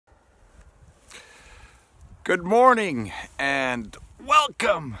Good morning and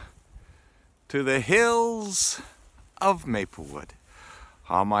welcome to the Hills of Maplewood.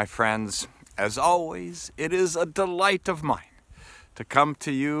 My friends, as always, it is a delight of mine to come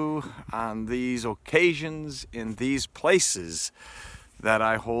to you on these occasions in these places that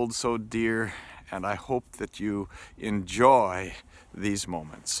I hold so dear, and I hope that you enjoy these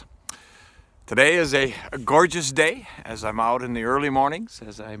moments. Today is a gorgeous day as I'm out in the early mornings,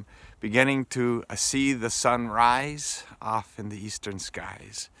 as I'm beginning to see the sun rise off in the eastern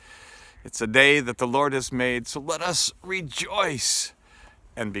skies. It's a day that the Lord has made, so let us rejoice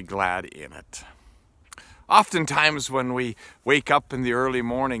and be glad in it. Oftentimes when we wake up in the early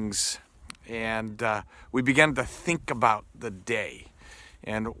mornings and we begin to think about the day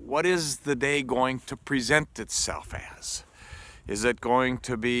and what is the day going to present itself as. Is it going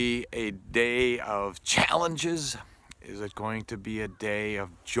to be a day of challenges? Is it going to be a day of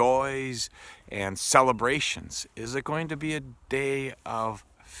joys and celebrations? Is it going to be a day of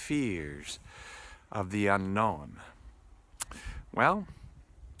fears of the unknown? Well,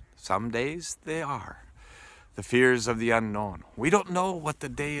 some days they are. The fears of the unknown. We don't know what the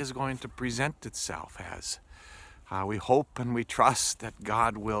day is going to present itself as. We hope and we trust that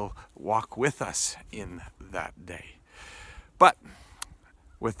God will walk with us in that day. But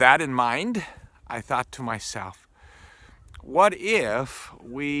with that in mind, I thought to myself, what if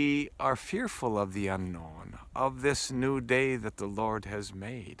we are fearful of the unknown, of this new day that the Lord has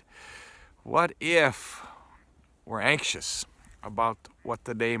made? What if we're anxious about what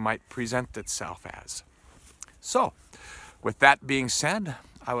the day might present itself as? So, with that being said,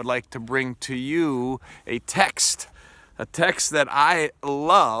 I would like to bring to you a text that I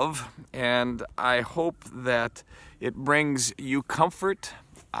love, and I hope that it brings you comfort.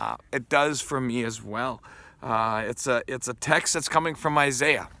 It does for me as well. It's a text that's coming from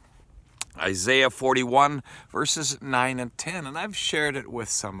Isaiah 41, verses 9 and 10, and I've shared it with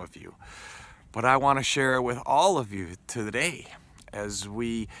some of you. But I want to share it with all of you today as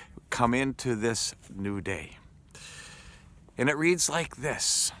we come into this new day. And it reads like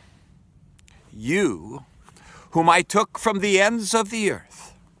this: You, whom I took from the ends of the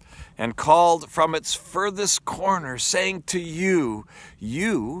earth, and called from its furthest corner, saying to you,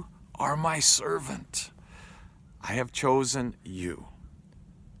 You are my servant. I have chosen you,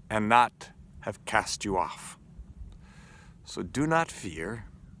 and not have cast you off. So do not fear,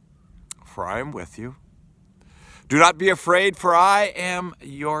 for I am with you. Do not be afraid, for I am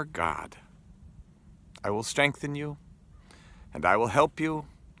your God. I will strengthen you, and I will help you,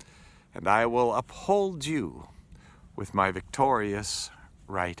 and I will uphold you with my victorious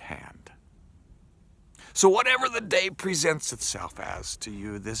right hand. So whatever the day presents itself as to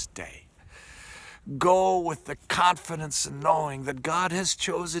you this day, go with the confidence and knowing that God has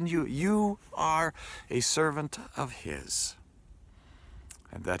chosen you. You are a servant of His,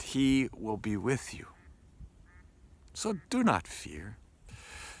 and that He will be with you. So do not fear.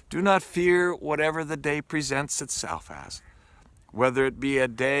 Do not fear whatever the day presents itself as. Whether it be a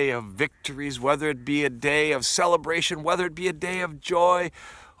day of victories, whether it be a day of celebration, whether it be a day of joy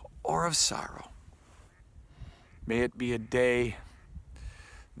or of sorrow. May it be a day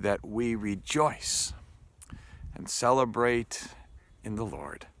that we rejoice and celebrate in the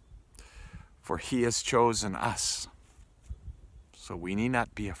Lord, for He has chosen us, so we need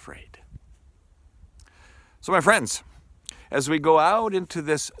not be afraid. So my friends, as we go out into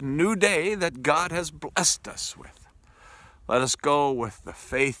this new day that God has blessed us with, let us go with the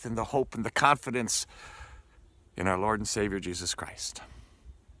faith and the hope and the confidence in our Lord and Savior Jesus Christ.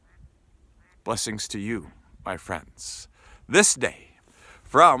 Blessings to you, my friends, this day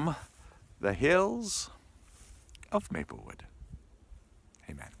from the Hills of Maplewood.